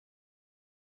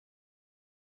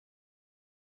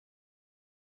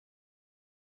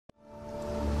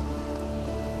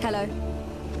Hello.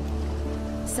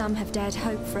 Some have dared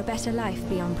hope for a better life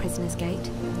beyond Prisoner's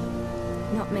Gate.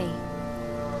 Not me.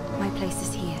 My place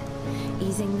is here,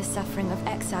 easing the suffering of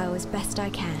exile as best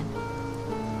I can.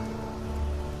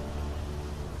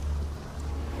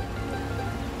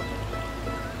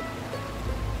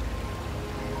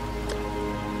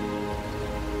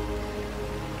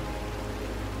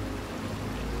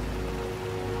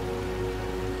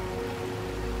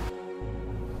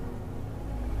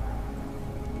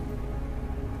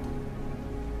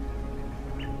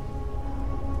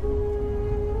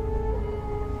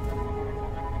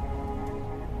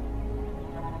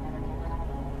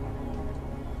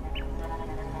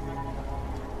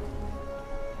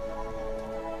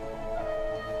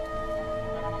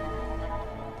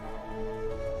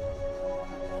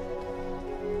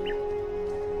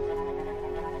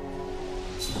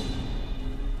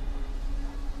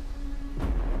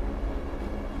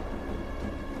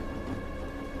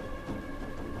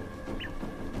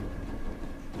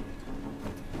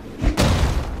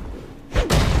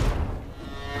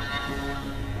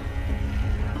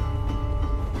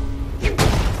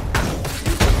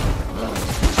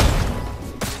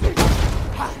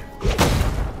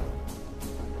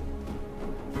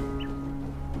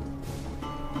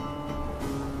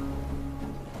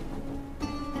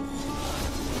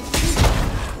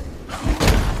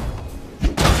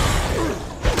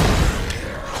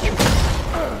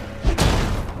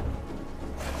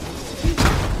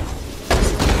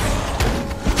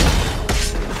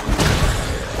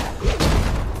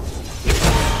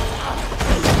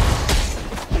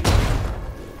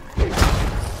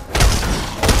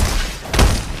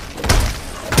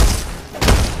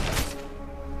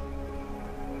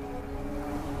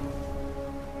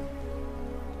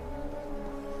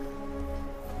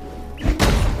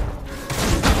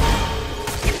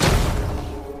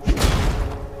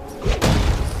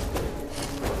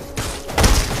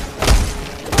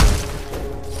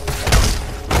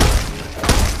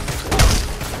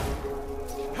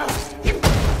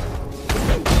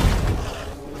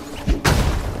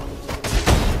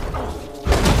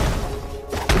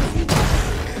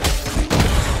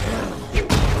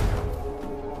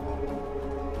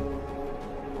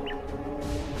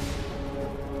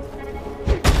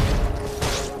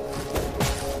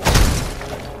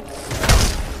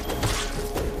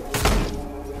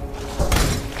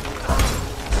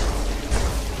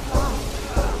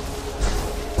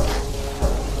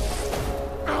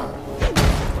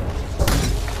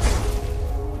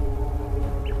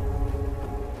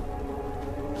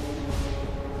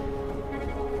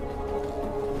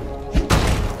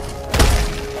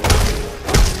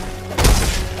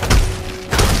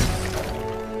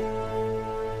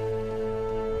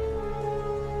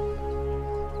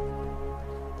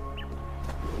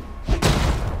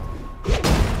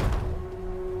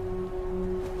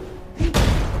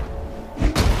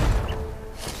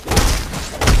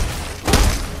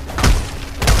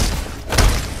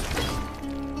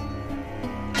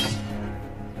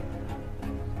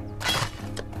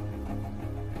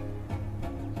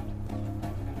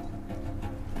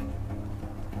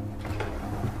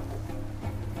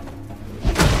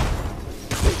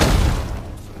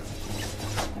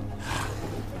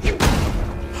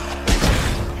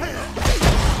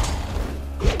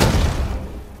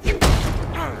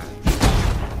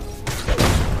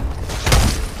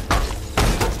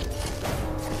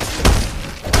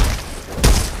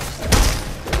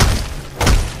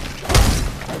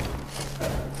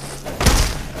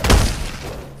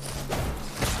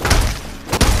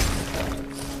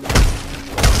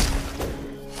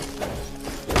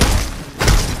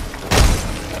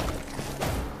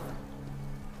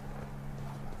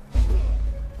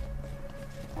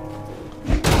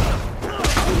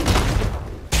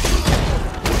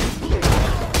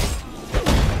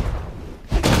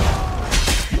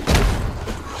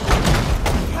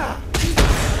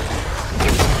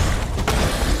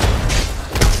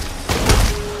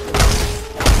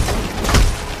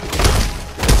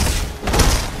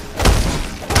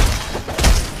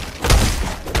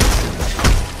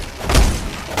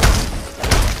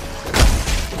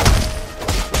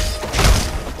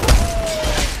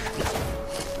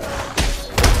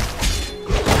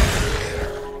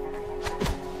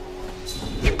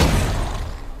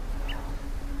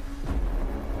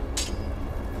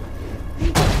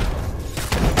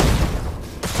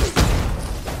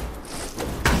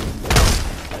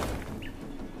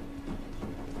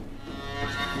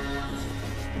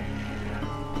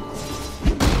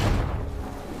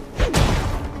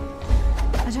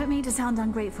 mean to sound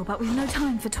ungrateful, but we've no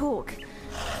time for talk.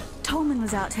 Tolman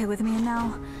was out here with me, and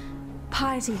now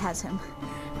Piety has him.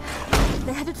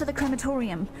 They're headed for the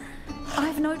crematorium.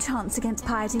 I've no chance against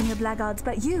pirating your blackguards,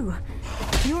 but you're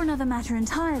another matter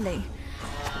entirely.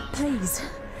 Please,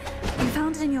 you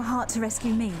found it in your heart to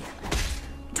rescue me.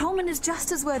 Tolman is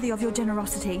just as worthy of your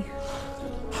generosity.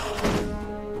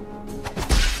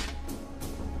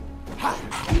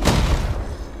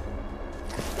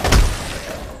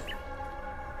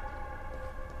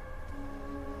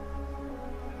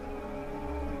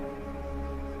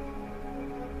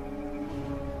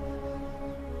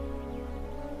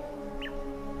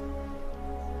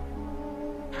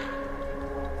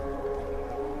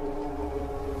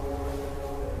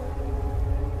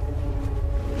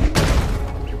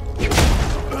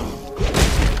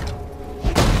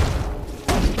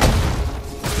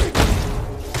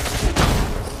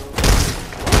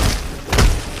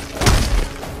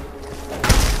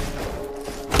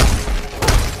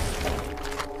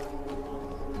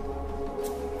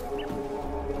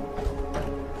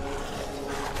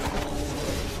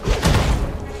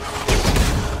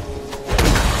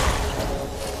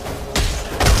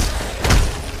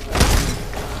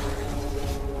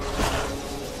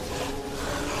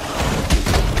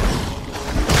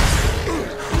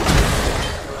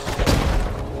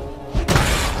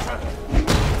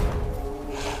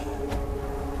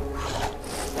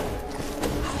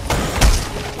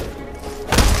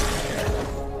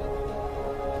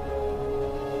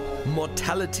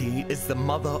 Mortality is the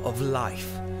mother of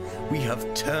life. We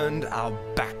have turned our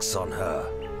backs on her.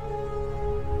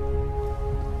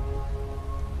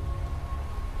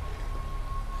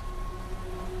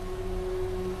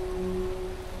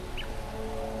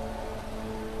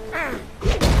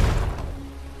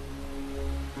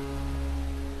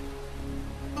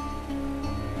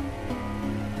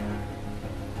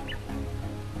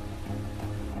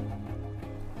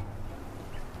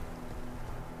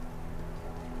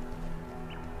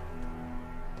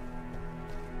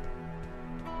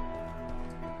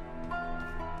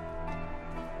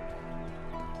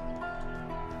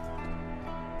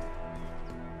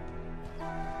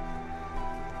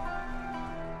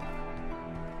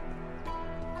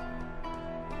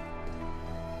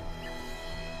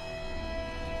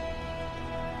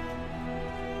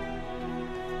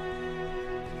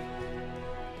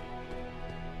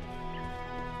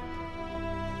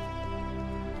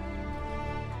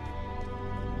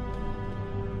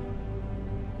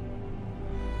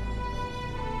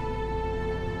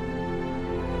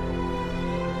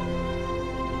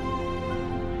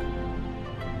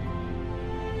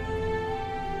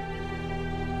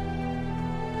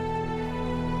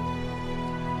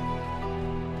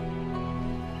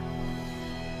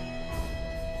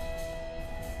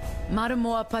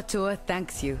 Madamour Patur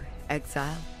thanks you,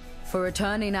 Exile, for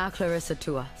returning our Clarissa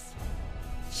to us.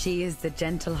 She is the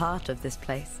gentle heart of this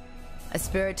place, a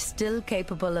spirit still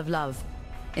capable of love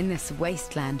in this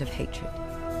wasteland of hatred.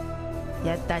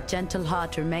 Yet that gentle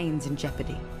heart remains in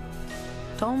jeopardy.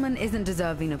 Tolman isn't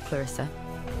deserving of Clarissa,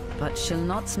 but she'll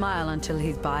not smile until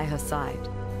he's by her side.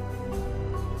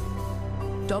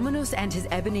 Dominus and his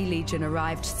Ebony Legion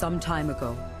arrived some time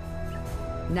ago.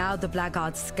 Now the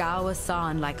blackguards scour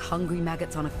Sarn like hungry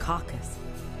maggots on a carcass.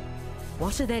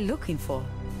 What are they looking for?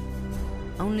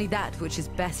 Only that which is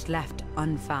best left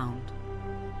unfound.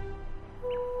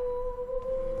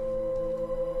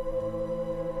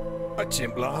 A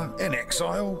Templar? In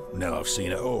exile? Now I've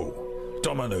seen it all.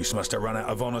 Dominus must have run out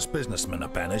of honest businessmen to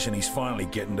banish, and he's finally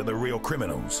getting to the real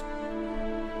criminals.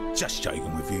 Just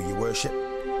joking with you, your worship.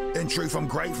 In truth, I'm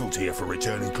grateful to you for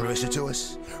returning Clarissa to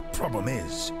us. Problem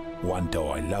is, one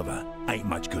die lover ain't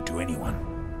much good to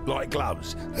anyone. Like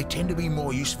gloves, they tend to be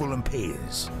more useful than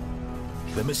peers.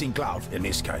 The missing glove, in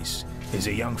this case, is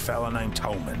a young fella named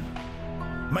Tolman.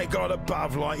 May God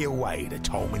above light your way to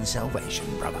Tolman's salvation,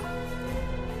 brother.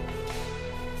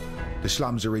 The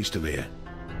slums are east of here.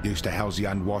 Used to house the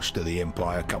unwashed of the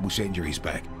Empire a couple centuries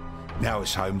back. Now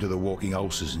it's home to the walking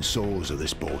ulcers and sores of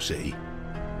this poor city.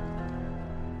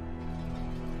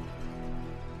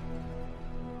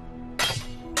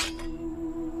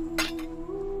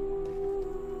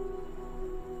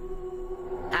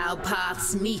 Our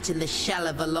paths meet in the shell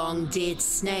of a long-dead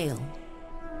snail.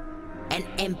 An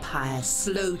empire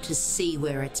slow to see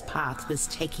where its path was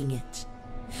taking it.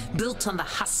 Built on the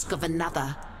husk of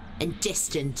another, and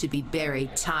destined to be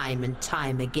buried time and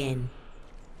time again.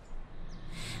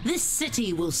 This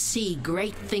city will see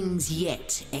great things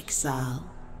yet, Exile.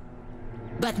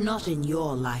 But not in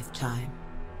your lifetime.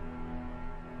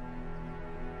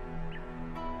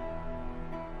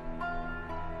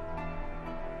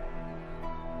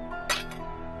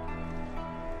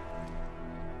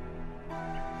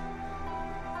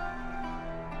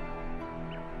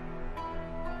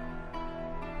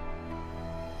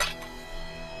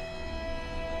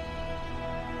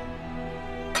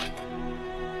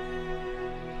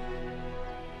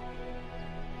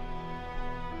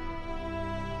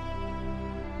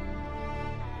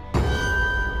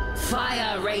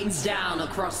 Fire rains down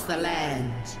across the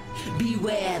land.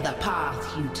 Beware the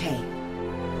path you take.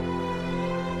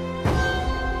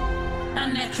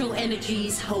 Unnatural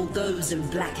energies hold those in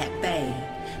black at bay,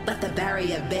 but the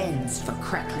barrier bends for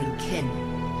crackling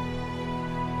kin.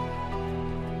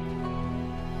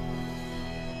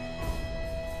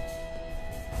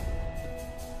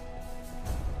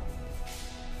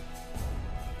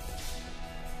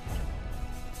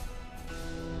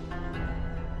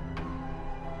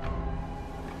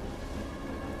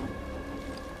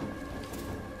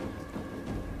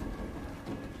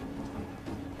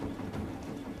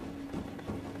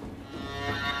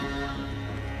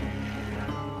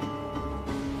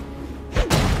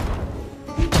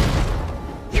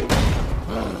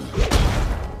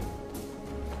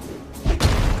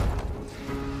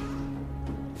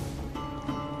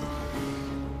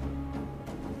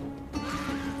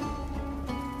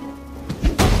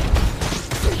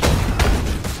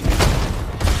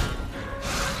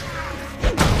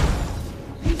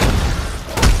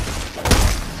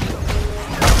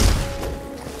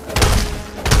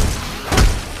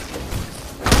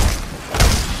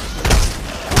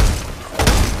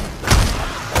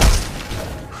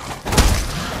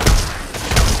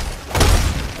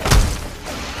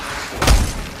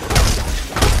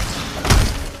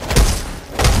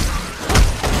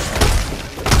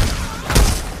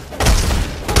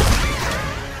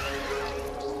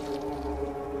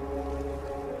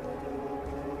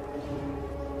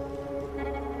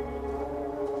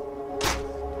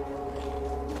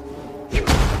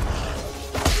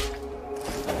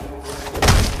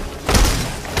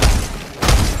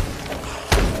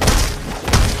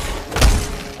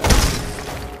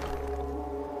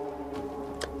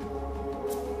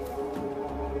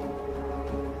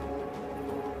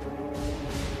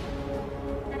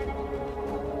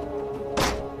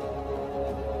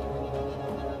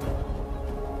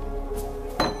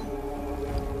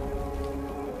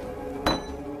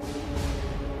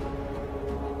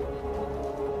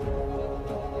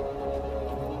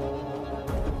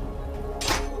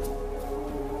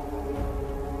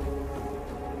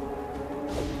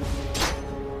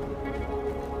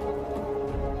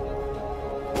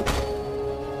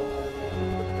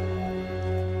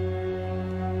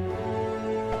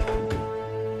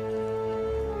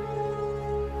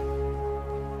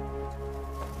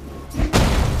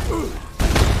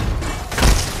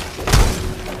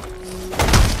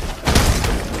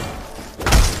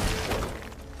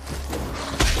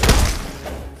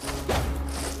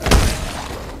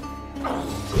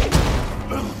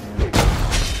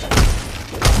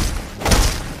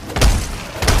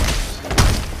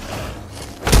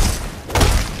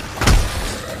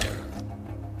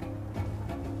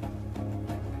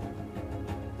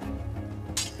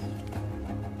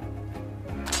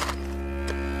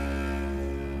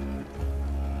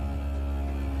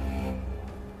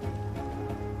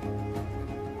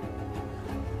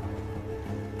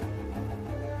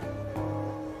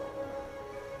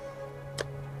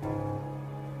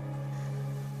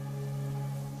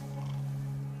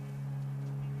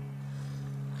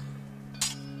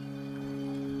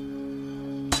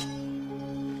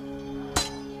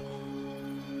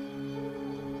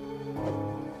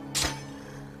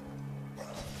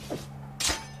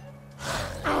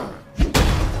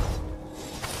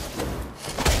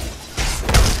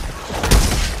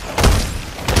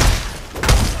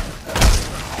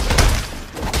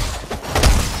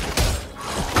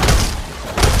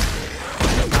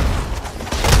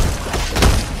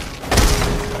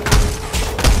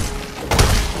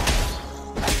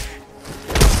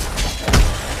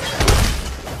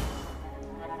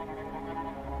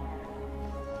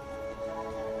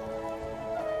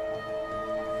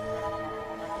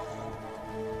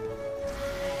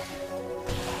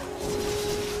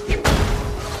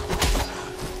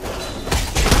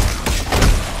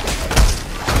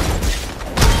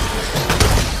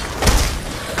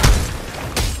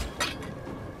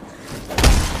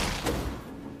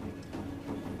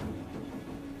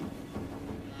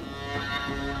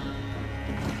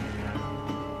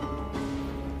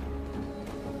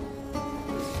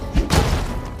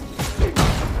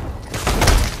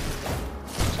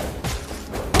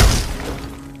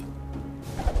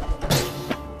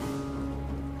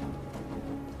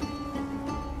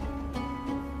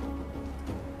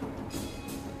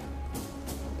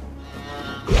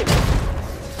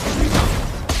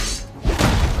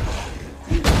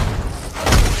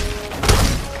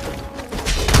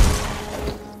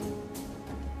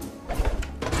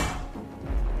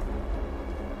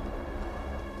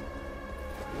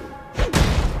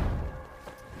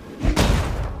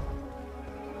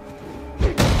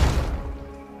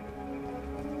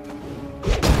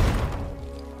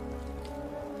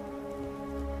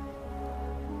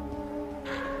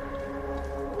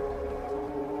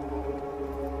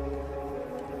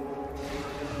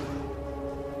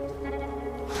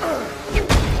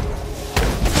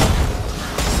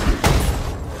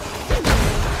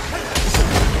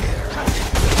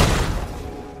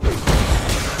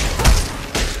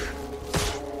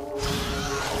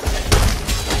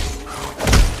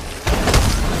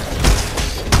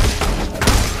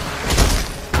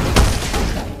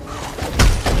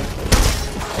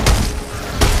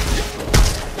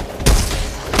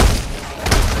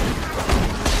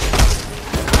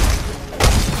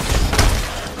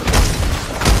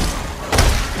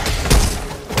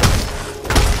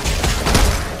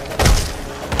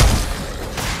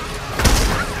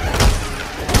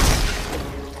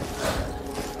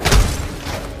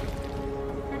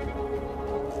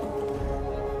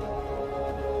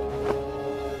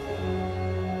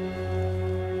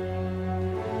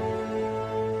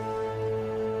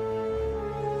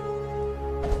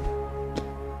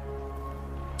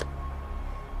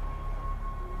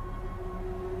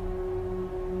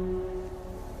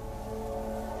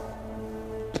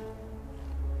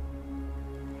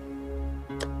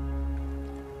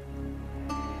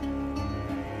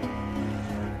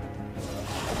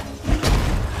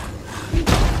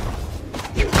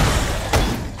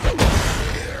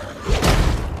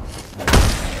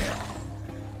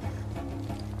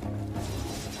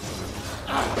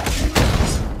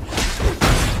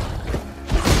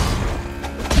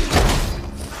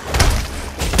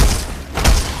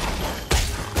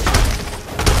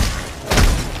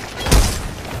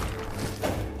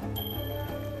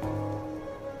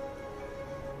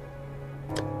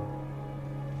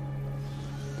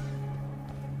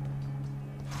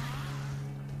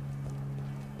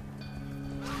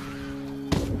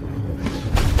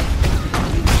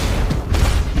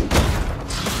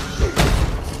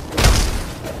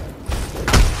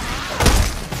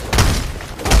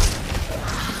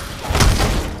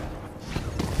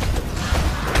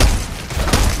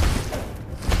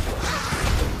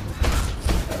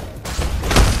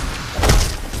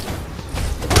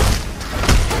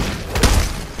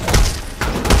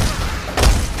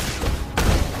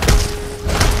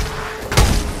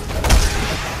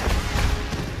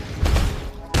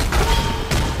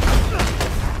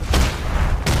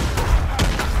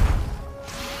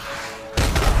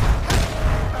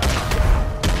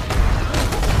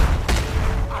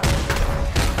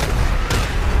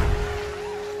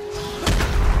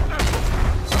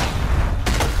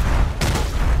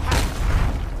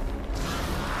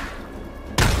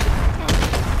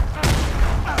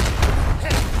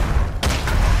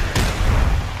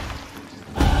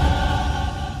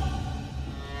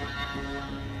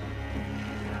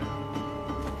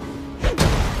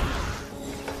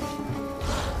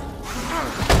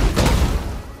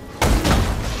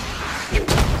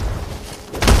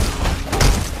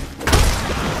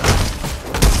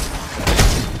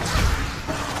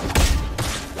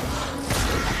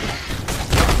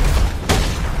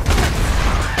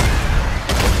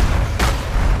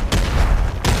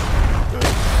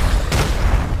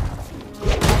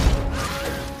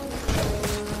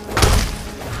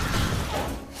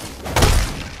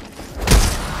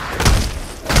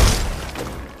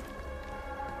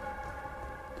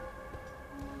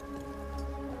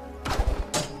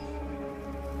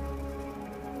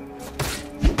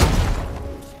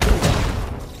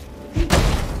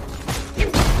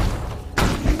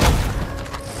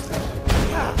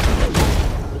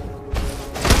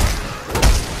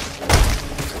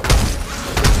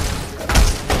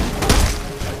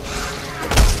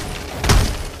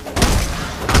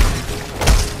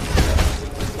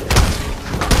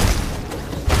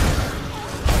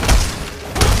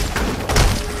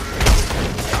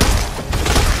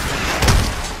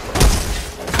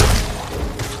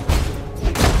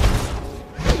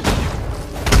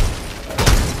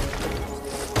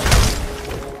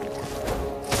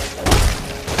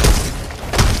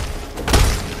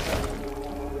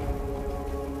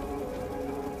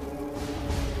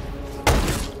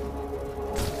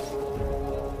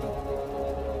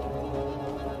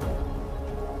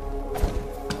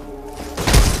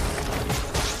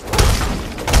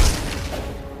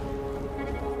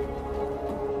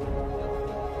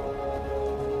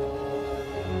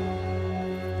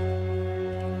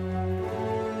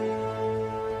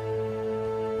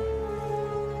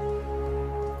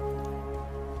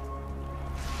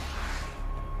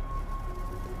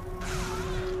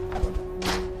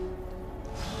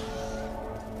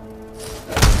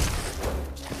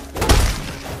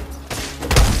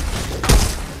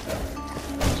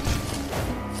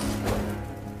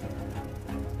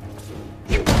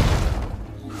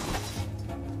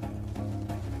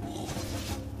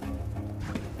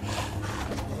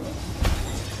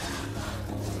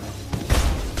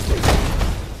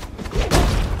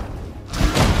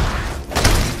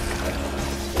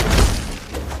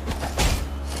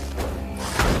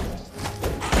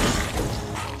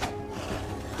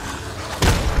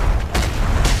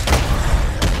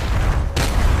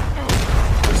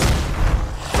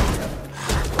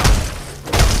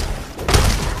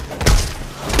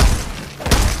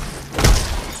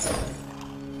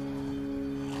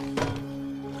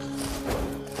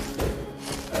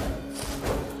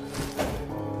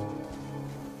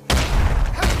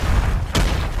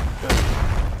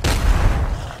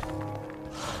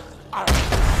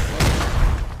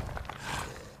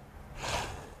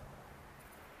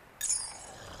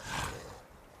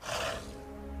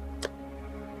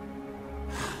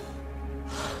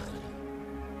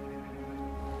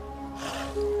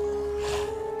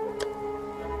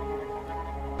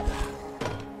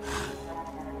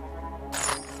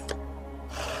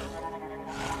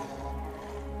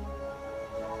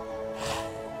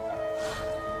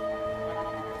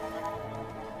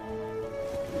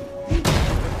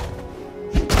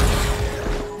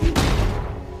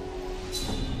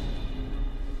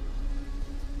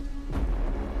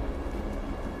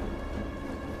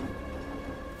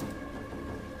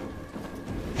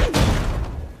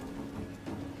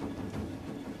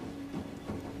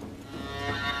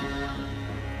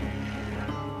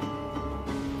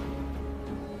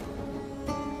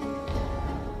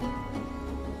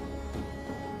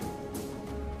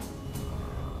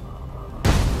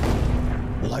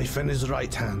 Life in his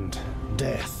right hand,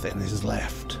 death in his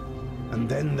left. And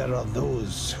then there are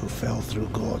those who fell through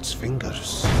God's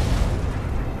fingers.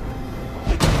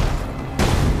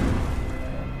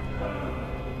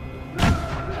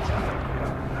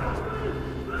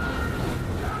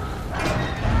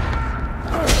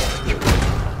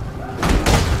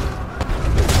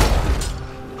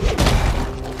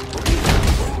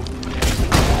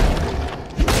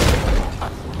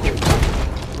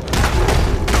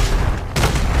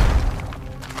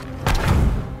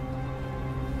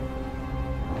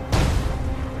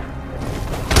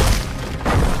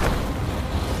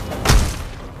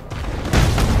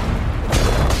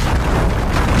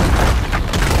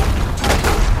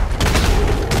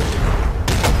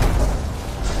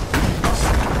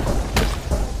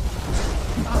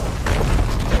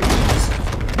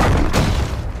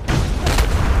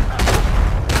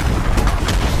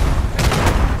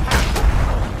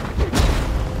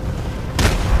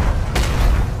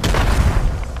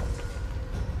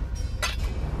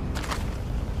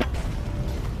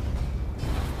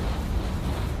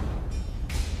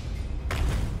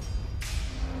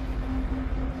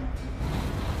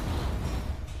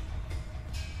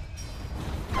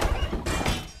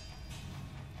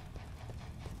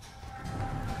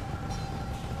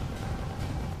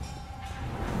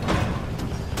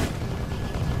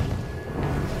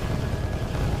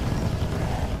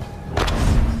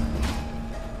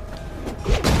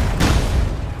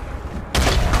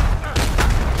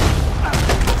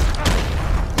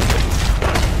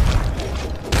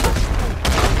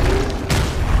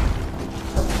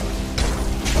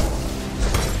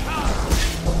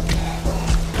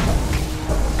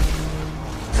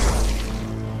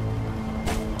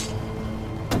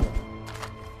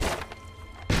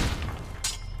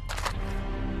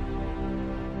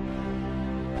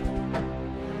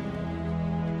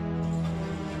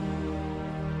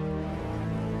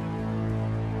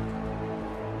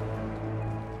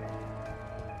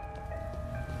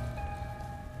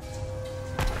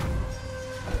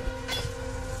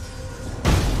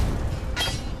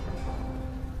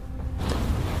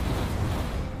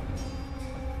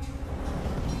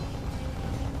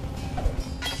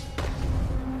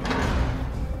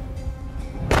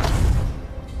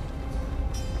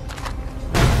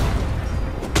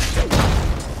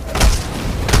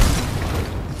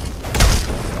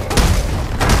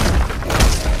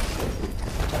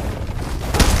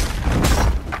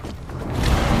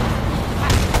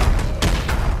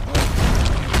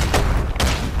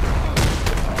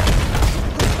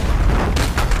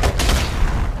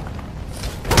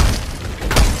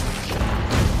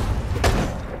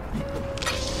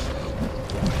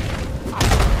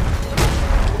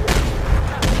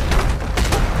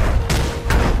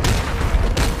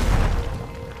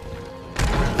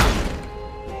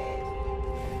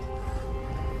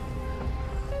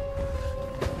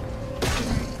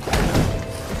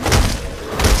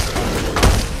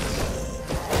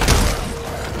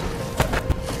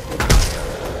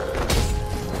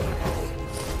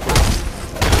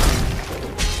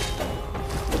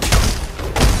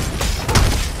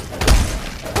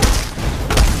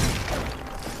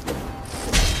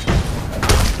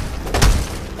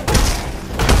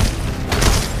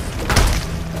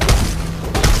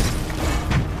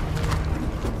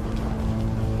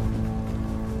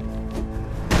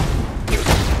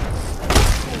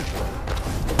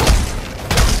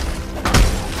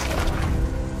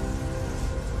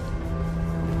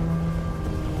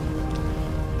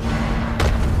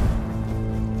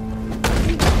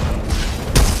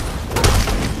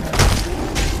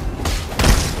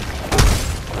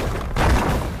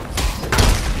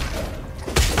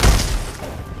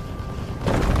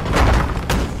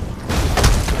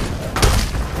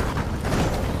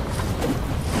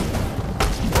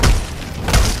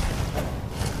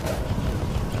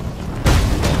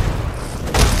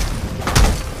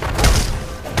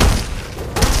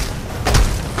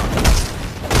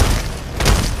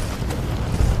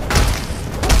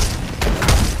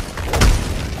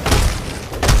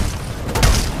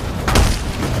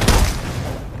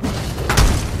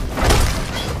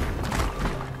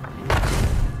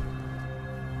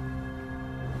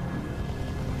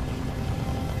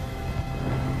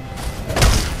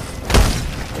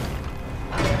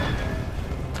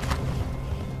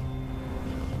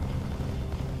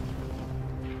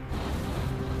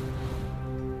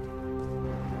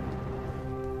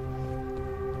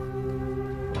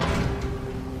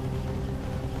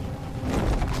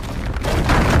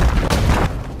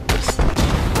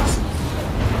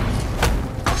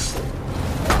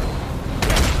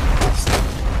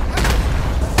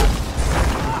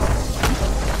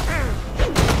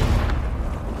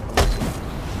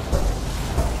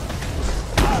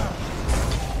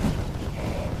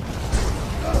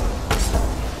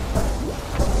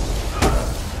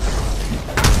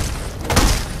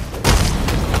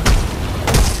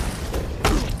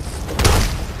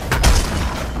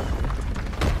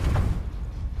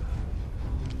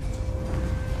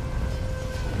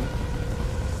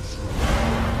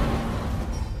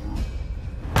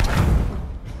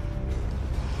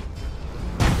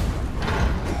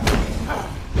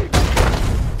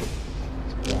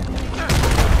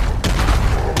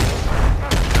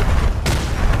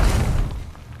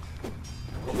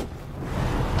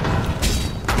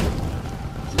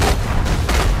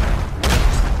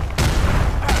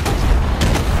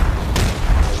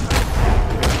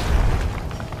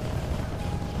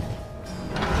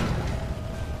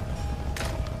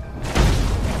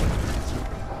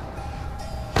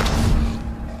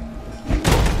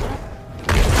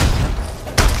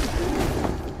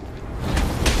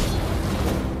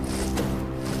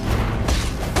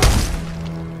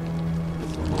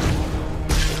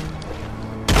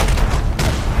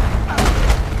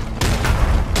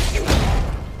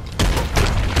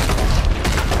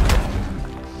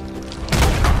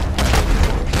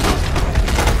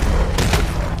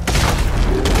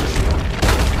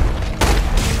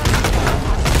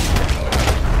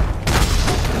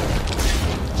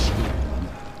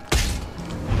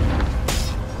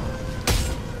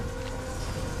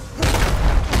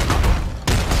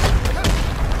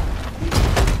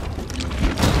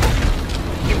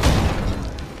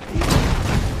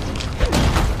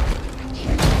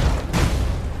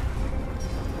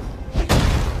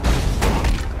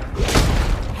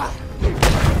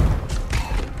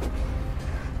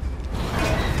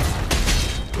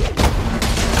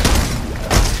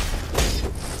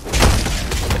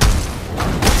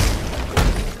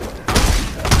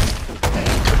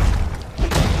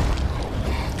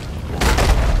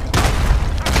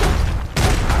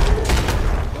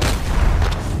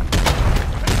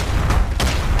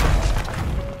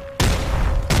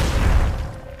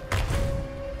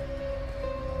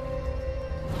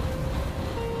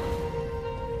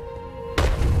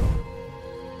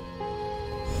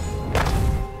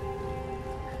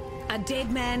 A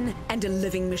dead man and a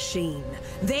living machine.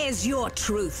 There's your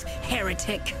truth,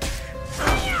 heretic.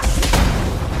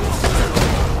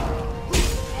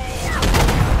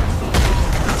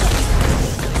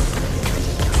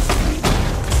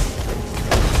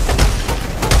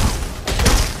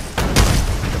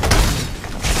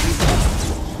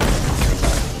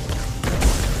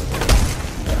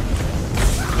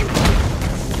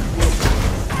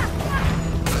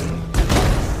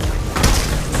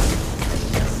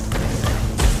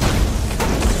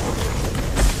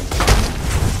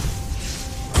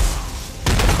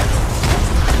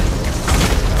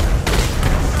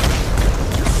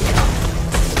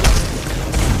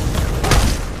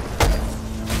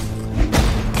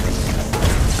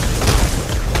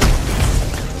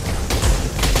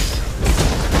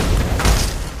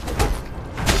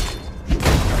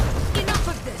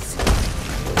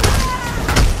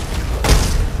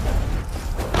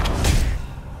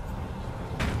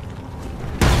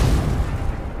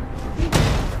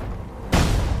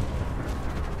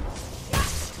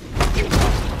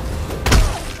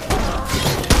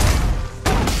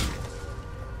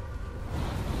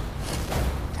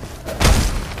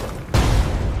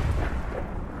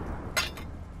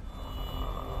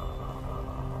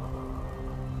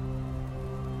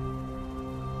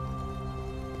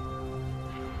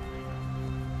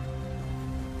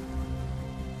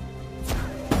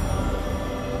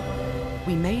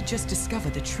 We may just discover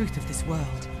the truth of this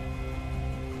world.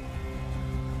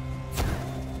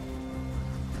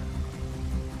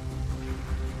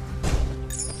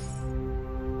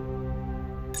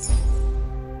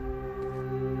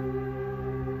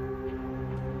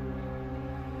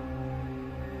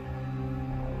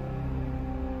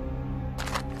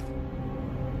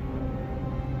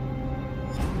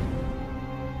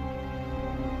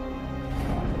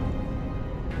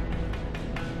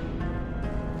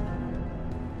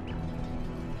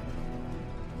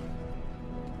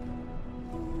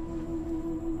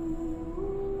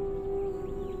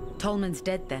 Tolman's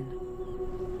dead then.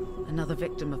 Another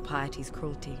victim of Piety's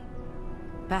cruelty.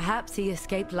 Perhaps he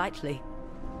escaped lightly.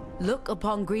 Look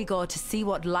upon Grigor to see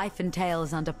what life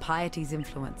entails under Piety's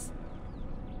influence.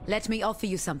 Let me offer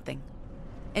you something.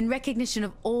 In recognition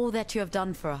of all that you have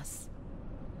done for us.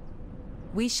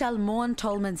 We shall mourn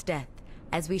Tolman's death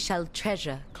as we shall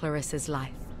treasure Clarissa's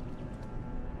life.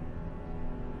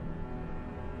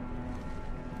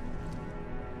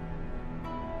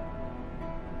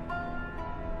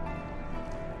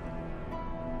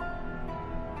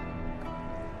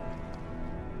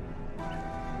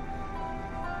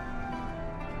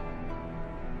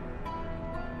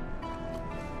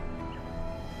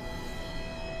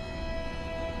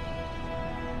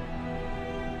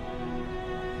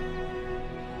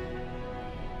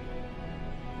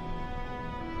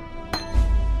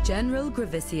 General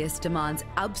Gravicius demands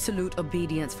absolute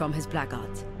obedience from his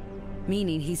blackguards,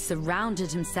 meaning he's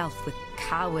surrounded himself with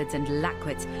cowards and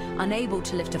lackwits, unable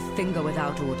to lift a finger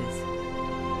without orders.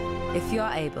 If you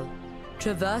are able,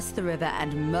 traverse the river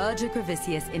and murder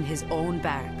Gravicius in his own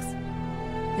barracks.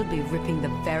 He'll be ripping the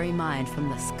very mind from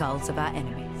the skulls of our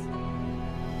enemies.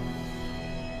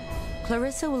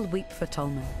 Clarissa will weep for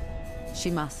Tolman.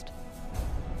 She must.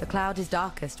 The cloud is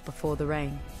darkest before the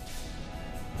rain.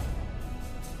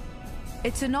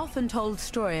 It's an often told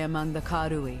story among the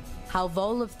Karui, how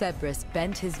Vol of Thebris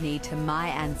bent his knee to my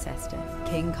ancestor,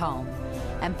 King Kalm,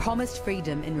 and promised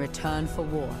freedom in return for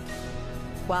war.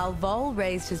 While Vol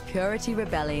raised his purity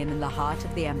rebellion in the heart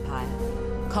of the Empire,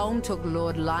 Kalm took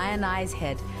Lord Lion Eye's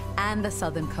head and the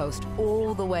southern coast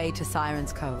all the way to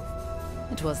Siren's Cove.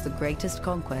 It was the greatest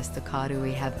conquest the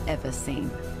Karui have ever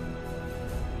seen.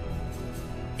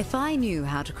 If I knew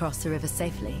how to cross the river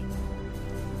safely,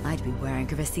 I'd be wearing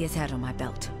Gravicius' head on my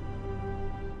belt.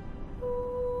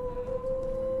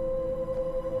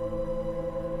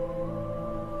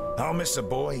 I'll miss the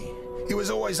boy. He was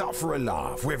always up for a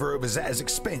laugh, whether it was at his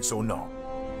expense or not.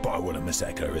 But I wouldn't miss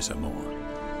that Clarissa more.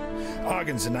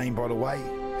 Argan's the name, by the way,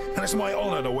 and it's my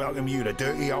honour to welcome you to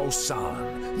dirty old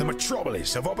Sarn, the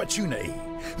metropolis of opportunity.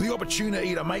 The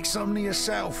opportunity to make something of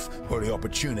yourself, or the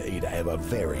opportunity to have a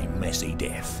very messy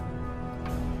death.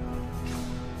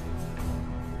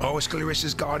 I was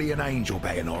Clarissa's guardian angel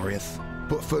back in Oriath.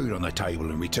 Put food on the table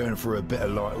in return for a bit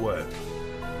of light work.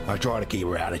 I try to keep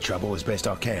her out of trouble as best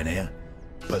I can here,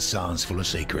 but Sarn's full of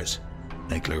secrets,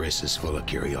 and Clarissa's full of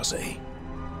curiosity.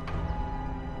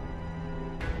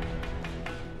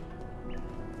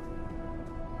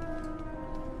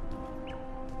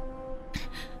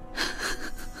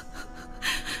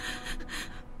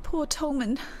 Poor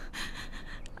Tolman.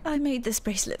 I made this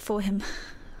bracelet for him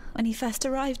when he first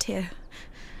arrived here.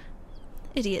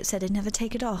 Idiot said he'd never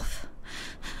take it off.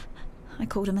 I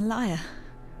called him a liar.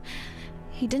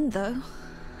 He didn't, though.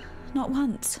 Not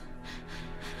once.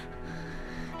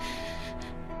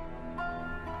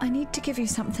 I need to give you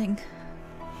something.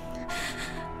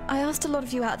 I asked a lot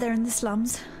of you out there in the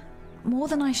slums. More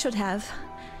than I should have.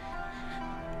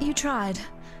 You tried.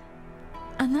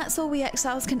 And that's all we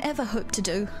exiles can ever hope to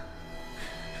do.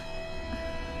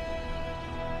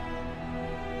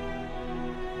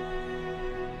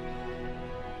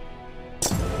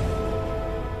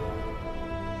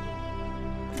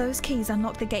 Those keys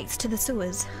unlock the gates to the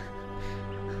sewers.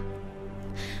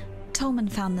 Tolman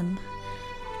found them.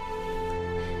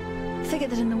 Figured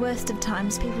that in the worst of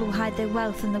times, people will hide their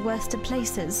wealth in the worst of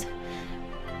places.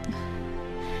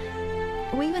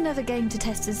 We were never game to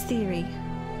test his theory.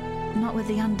 Not with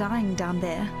the Undying down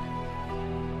there.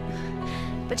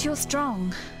 But you're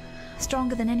strong.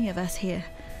 Stronger than any of us here.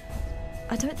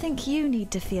 I don't think you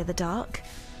need to fear the dark.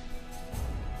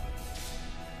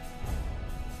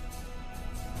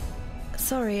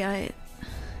 Sorry, I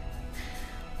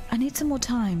need some more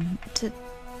time to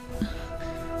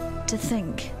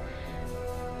think.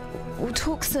 We'll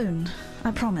talk soon,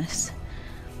 I promise.